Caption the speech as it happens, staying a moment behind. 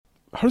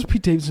How does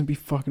Pete Davidson be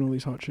fucking all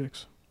these hot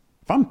chicks?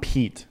 If I'm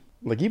Pete,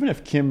 like even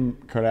if Kim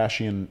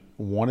Kardashian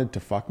wanted to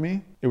fuck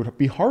me, it would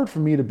be hard for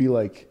me to be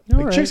like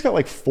right. Chick's got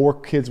like 4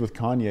 kids with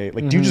Kanye.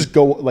 Like, do you just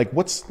go like,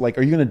 what's like,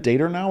 are you going to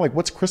date her now? Like,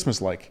 what's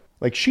Christmas like?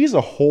 Like, she's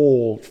a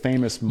whole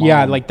famous mom.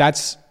 Yeah, like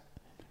that's...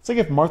 It's like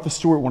if Martha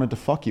Stewart wanted to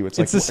fuck you. It's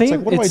like, the same, it's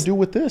like, what do I do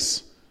with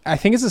this? I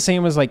think it's the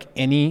same as like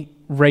any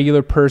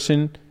regular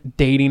person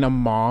dating a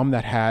mom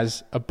that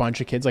has a bunch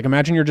of kids. Like,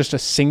 imagine you're just a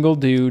single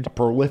dude. A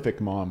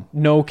prolific mom.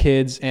 No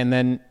kids. And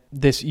then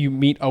you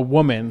meet a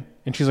woman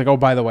and she's like, oh,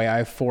 by the way, I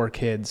have 4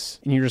 kids.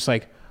 And you're just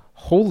like,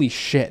 holy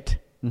shit.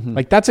 Mm-hmm.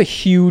 Like, that's a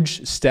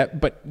huge step.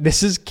 But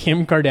this is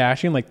Kim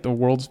Kardashian, like the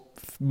world's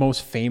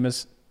most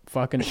famous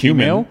fucking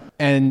female,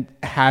 and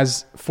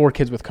has 4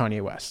 kids with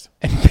Kanye West.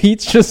 And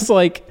Pete's just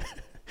like...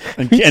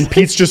 And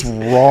Pete's just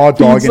raw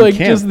dogging He's like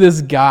Kim. just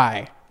this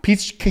guy.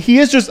 He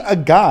is just a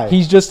guy.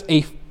 He's just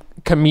a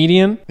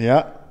comedian.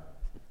 Yeah.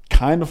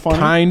 Kind of funny.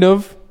 Kind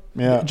of.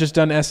 Yeah. Just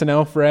done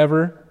SNL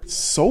forever. It's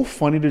so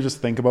funny to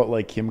just think about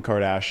like Kim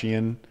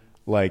Kardashian.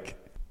 Like,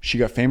 she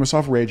got famous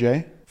off Ray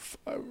J.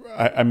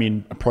 I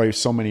mean, probably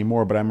so many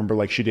more, but I remember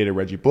like she dated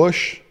Reggie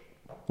Bush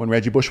when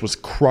Reggie Bush was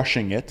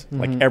crushing it. Mm-hmm.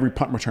 Like every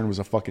punt return was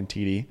a fucking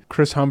TD.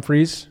 Chris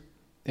Humphries,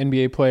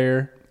 NBA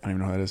player. I don't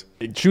even know who that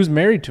is. She was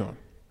married to him.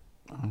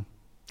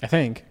 I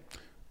think.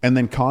 And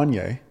then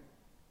Kanye.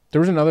 There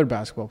was another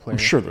basketball player. I'm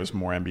sure there's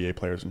more NBA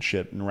players and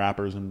shit and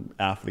rappers and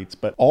athletes,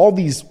 but all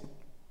these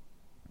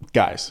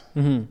guys.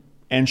 Mm-hmm.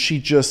 And she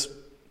just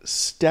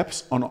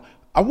steps on.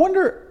 I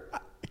wonder,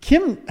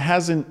 Kim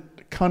hasn't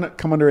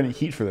come under any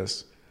heat for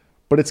this,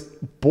 but it's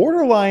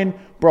borderline,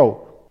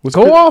 bro.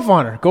 Go off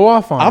on her.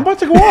 I'm about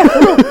to go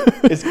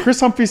off. Is Chris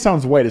Humphries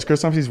sounds white? Is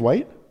Chris Humphries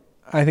white?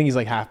 I think he's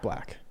like half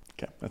black.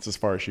 Okay, that's as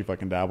far as she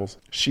fucking dabbles.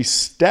 She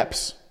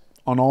steps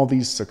on all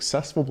these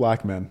successful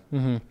black men.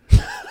 Mm-hmm.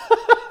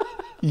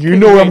 You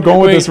know where I'm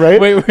going with this, right?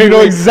 Wait, you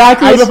know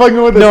exactly where the fuck I'm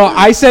going with this. No,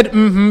 I said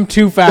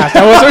too fast.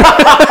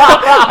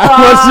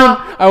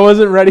 I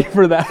wasn't ready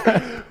for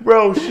that.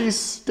 Bro, she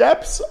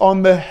steps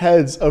on the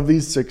heads of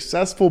these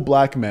successful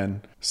black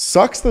men,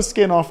 sucks the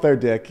skin off their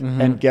dick,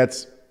 and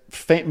gets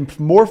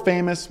more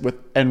famous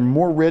and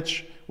more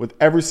rich with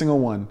every single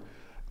one.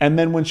 And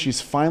then when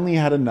she's finally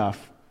had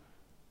enough,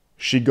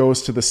 she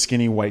goes to the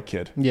skinny white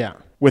kid. Yeah.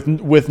 With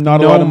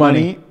not a lot of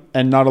money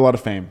and not a lot of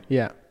fame.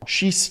 Yeah.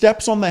 She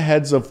steps on the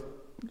heads of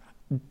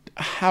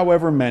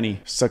however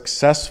many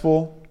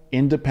successful,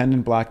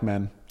 independent black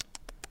men.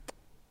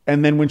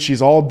 And then when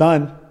she's all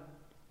done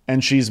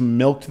and she's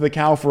milked the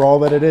cow for all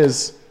that it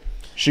is,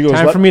 she goes,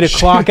 time for me to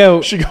clock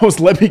out. She goes,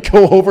 let me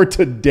go over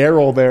to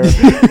Daryl there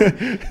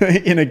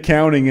in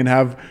accounting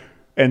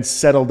and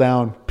settle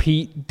down.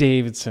 Pete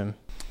Davidson.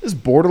 Is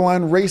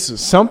borderline racist.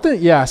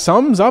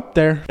 Something's up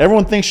there.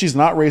 Everyone thinks she's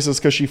not racist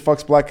because she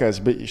fucks black guys,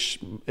 but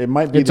it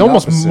might be. It's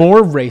almost opposite.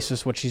 More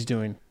racist what she's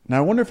doing. Now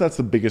I wonder if that's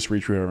the biggest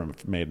reach we've ever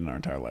made in our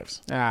entire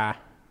lives.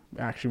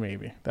 Actually,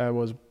 maybe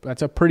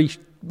that's a pretty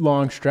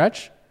long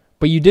stretch,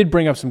 but you did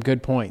bring up some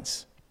good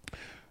points.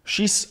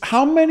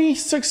 How many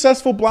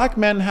successful black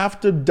men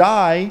have to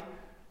die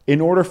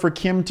in order for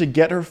Kim to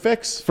get her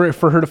fix? For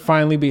her to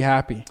finally be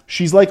happy.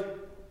 She's like,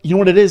 you know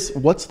what it is?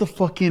 What's the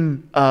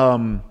fucking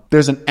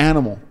there's an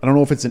animal. I don't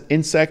know if it's an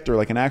insect or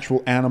like an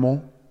actual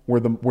animal where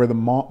the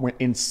mom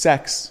in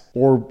sex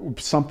or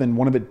something,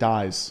 one of it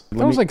dies.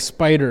 That was like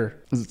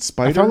spider. Is it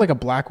spider? I felt like a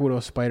black widow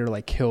spider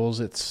like kills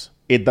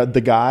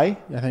the guy.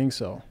 I think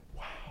so.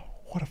 Wow,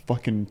 what a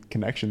fucking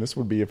connection this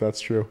would be if that's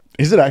true.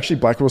 Is it actually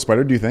black widow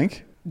spider? Do you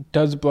think?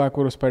 Does black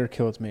widow spider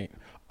kill its mate?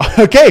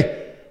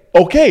 Okay.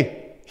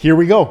 Here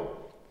we go.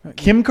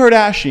 Kim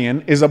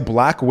Kardashian is a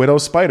black widow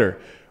spider.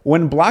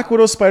 When black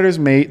widow spiders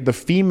mate, the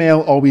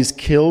female always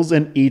kills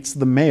and eats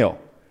the male.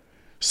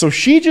 So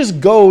she just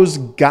goes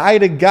guy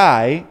to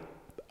guy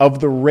of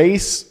the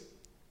race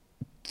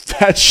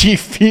that she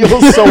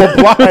feels so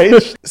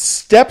obliged,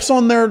 steps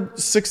on their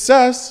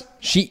success.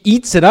 She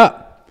eats it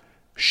up.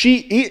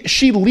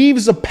 She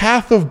leaves a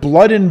path of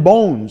blood and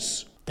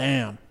bones.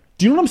 Damn.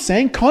 Do you know what I'm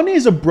saying? Kanye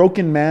is a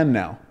broken man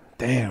now.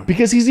 Damn.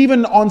 Because he's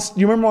even on,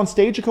 you remember on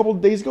stage a couple of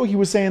days ago, he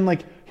was saying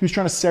like, he was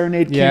trying to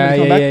serenade Kim.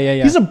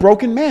 Yeah. He's a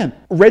broken man.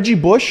 Reggie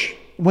Bush,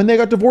 when they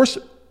got divorced,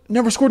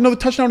 never scored another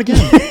touchdown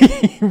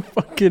again.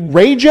 Fucking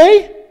Ray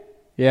J?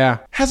 Yeah.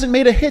 Hasn't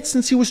made a hit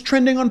since he was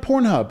trending on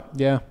Pornhub.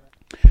 Yeah.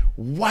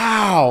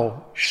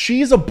 Wow.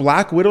 She's a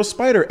black widow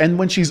spider. And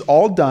when she's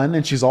all done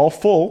and she's all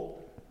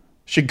full,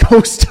 she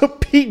goes to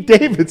Pete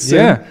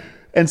Davidson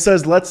and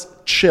says, let's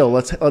chill.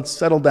 Let's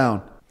settle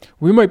down.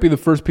 We might be the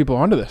first people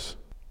onto this.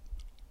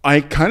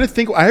 I kind of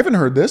think, I haven't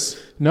heard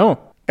this. No.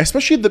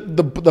 Especially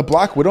the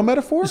Black Widow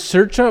metaphor?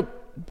 Search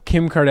up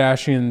Kim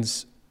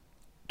Kardashian's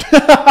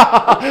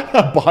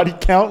body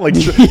count, like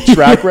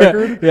track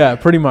record? Yeah,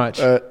 pretty much.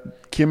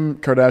 Kim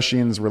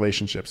Kardashian's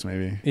relationships,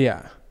 maybe.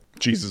 Yeah.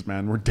 Jesus,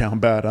 man. We're down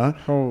bad, huh?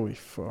 Holy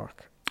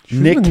fuck.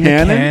 Nick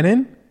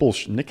Cannon?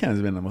 Bullshit. Nick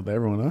Cannon's been with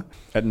everyone, huh?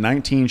 At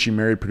 19, she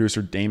married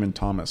producer Damon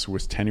Thomas, who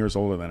was 10 years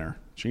older than her.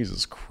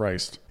 Jesus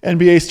Christ.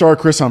 NBA star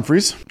Chris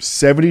Humphries.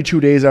 72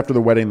 days after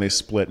the wedding, they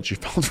split and she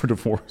filed for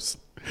divorce.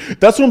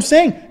 That's what I'm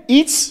saying.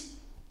 Eats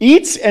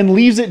and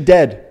leaves it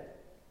dead.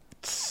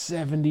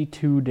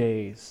 72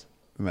 days.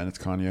 And then it's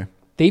Kanye.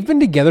 They've been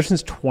together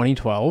since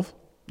 2012.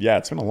 Yeah,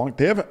 it's been a long.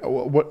 They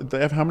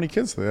have how many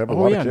kids? They have a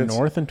lot of kids.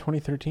 North in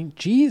 2013.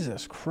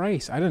 Jesus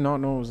Christ, I did not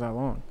know it was that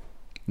long.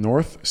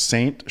 North,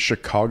 Saint,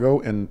 Chicago,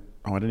 and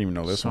I didn't even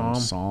know this one.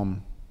 Psalm.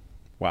 Psalm.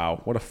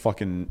 Wow, what a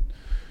fucking.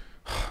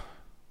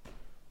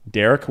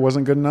 Derek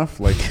wasn't good enough.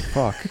 Like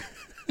fuck.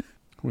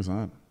 Who was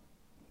that?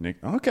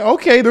 Nick.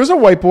 Okay. There's a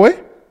white boy.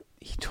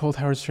 He told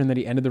Howard Stern that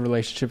he ended the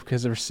relationship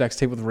because of her sex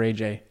tape with Ray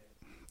J.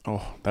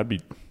 Oh, that'd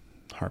be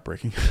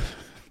heartbreaking.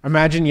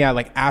 Imagine,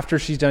 like after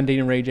she's done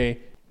dating Ray J,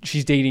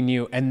 she's dating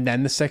you, and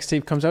then the sex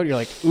tape comes out. You're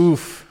like,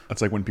 oof.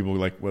 That's like when people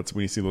when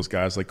you see those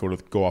guys like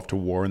go off to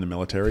war in the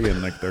military,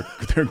 and like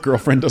their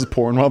girlfriend does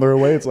porn while they're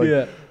away. It's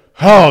like,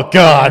 oh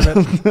god,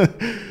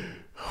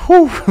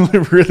 whew,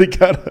 really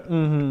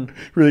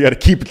gotta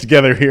keep it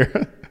together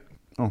here.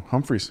 Oh,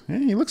 Humphreys, yeah,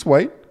 he looks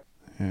white.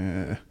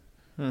 His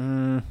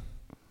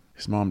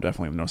mom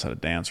definitely knows how to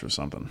dance or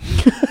something.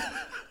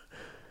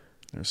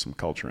 There's some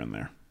culture in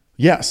there.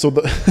 Yeah, so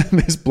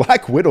this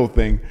Black Widow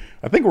thing,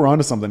 I think we're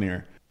onto something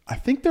here. I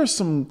think there's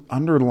some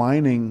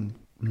underlining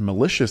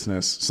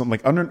maliciousness, some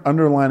like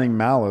underlining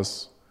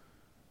malice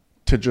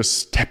to just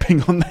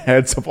stepping on the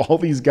heads of all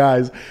these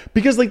guys,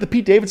 because like the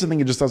Pete Davidson thing,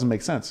 it just doesn't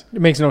make sense.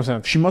 It makes no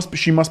sense. She must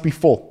be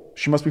full.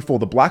 She must be full.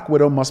 The Black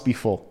Widow must be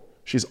full.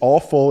 She's all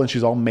full and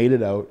she's all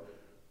mated out.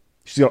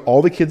 She's got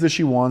all the kids that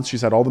she wants.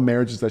 She's had all the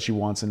marriages that she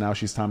wants, and now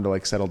she's time to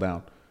like settle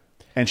down.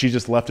 And she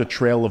just left a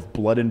trail of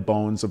blood and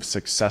bones of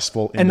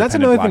successful, and that's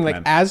another thing. Men.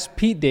 Like as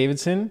Pete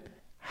Davidson,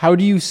 how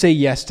do you say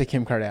yes to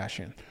Kim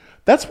Kardashian?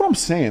 That's what I'm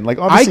saying. Like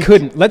I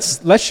couldn't. Let's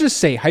just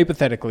say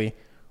hypothetically,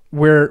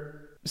 we're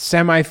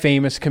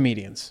semi-famous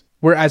comedians.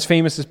 We're as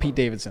famous as Pete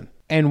Davidson,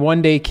 and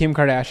one day Kim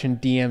Kardashian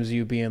DMs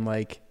you, being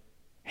like,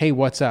 "Hey,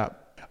 what's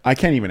up?" I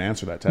can't even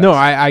answer that text. No,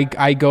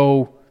 I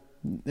go,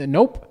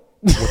 nope.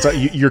 What's up?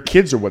 Your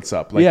kids are what's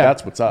up. Like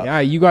that's what's up. Yeah,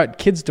 you got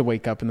kids to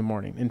wake up in the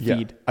morning and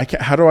feed. I can't.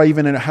 How do I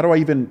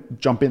even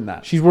jump in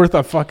that? She's worth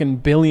a fucking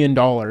 $1 billion.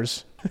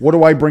 What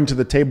do I bring to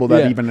the table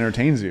that even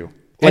entertains you?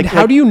 And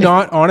how do you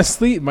not?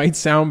 Honestly, it might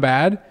sound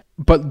bad,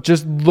 but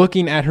just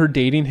looking at her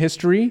dating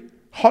history,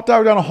 hot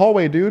dog down a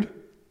hallway, dude.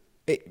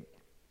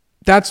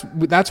 That's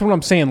what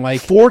I'm saying.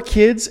 Like 4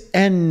 kids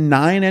and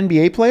 9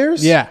 NBA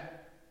players. Yeah,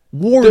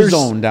 war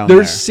zone down there.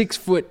 There's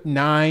 6'9",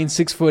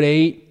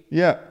 6'8".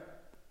 Yeah.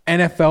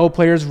 NFL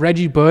players,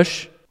 Reggie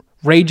Bush,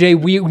 Ray J,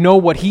 we know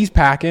what he's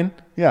packing.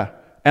 Yeah.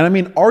 And I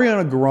mean,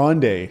 Ariana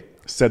Grande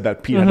said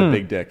that Pete had a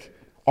big dick.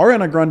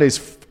 Ariana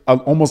Grande's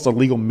almost a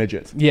legal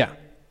midget. Yeah.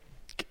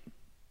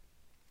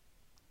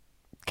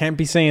 Can't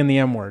be saying the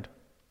M word.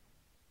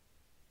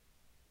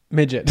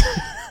 Midget.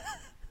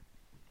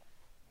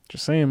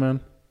 Just saying, man.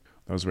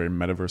 That was very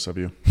metaverse of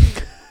you.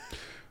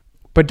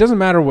 But it doesn't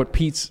matter what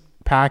Pete's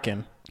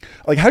packing.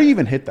 Like, how do you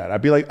even hit that?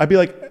 I'd be like,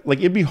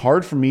 it'd be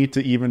hard for me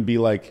to even be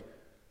like,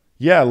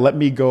 yeah, let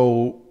me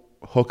go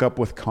hook up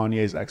with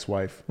Kanye's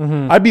ex-wife.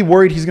 I'd be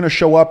worried he's going to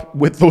show up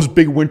with those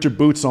big winter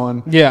boots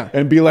on. Yeah.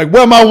 And be like,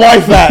 where my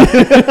wife at?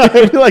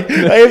 I'd be like,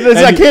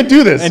 I can't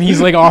do this. And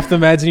he's like off the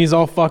meds and he's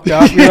all fucked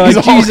up. You're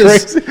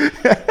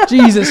like,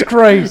 Jesus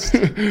Christ.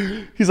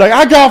 He's like,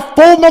 I got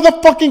 4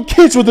 motherfucking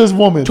kids with this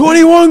woman.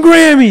 21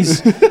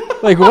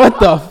 Grammys. Like, what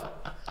the?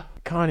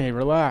 Kanye,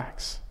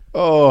 relax.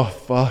 Oh,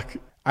 fuck.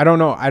 I don't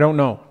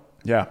know.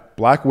 Yeah.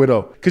 Black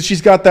Widow. Because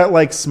she's got that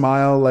like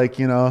smile, like,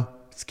 you know,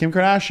 it's Kim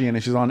Kardashian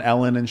and she's on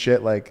Ellen and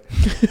shit. Like,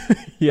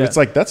 yeah. It's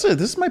like,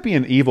 this might be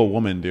an evil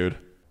woman, dude.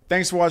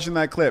 Thanks for watching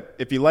that clip.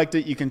 If you liked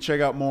it, you can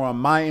check out more on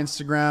my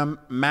Instagram,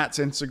 Matt's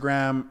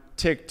Instagram,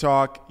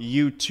 TikTok,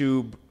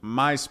 YouTube,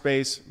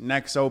 MySpace,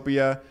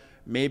 Nexopia,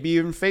 maybe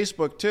even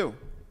Facebook too.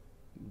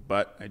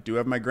 But I do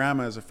have my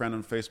grandma as a friend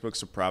on Facebook,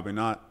 so probably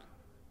not.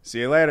 See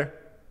you later.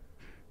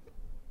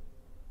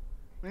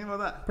 What do you think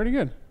about that? Pretty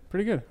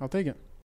good. I'll take it.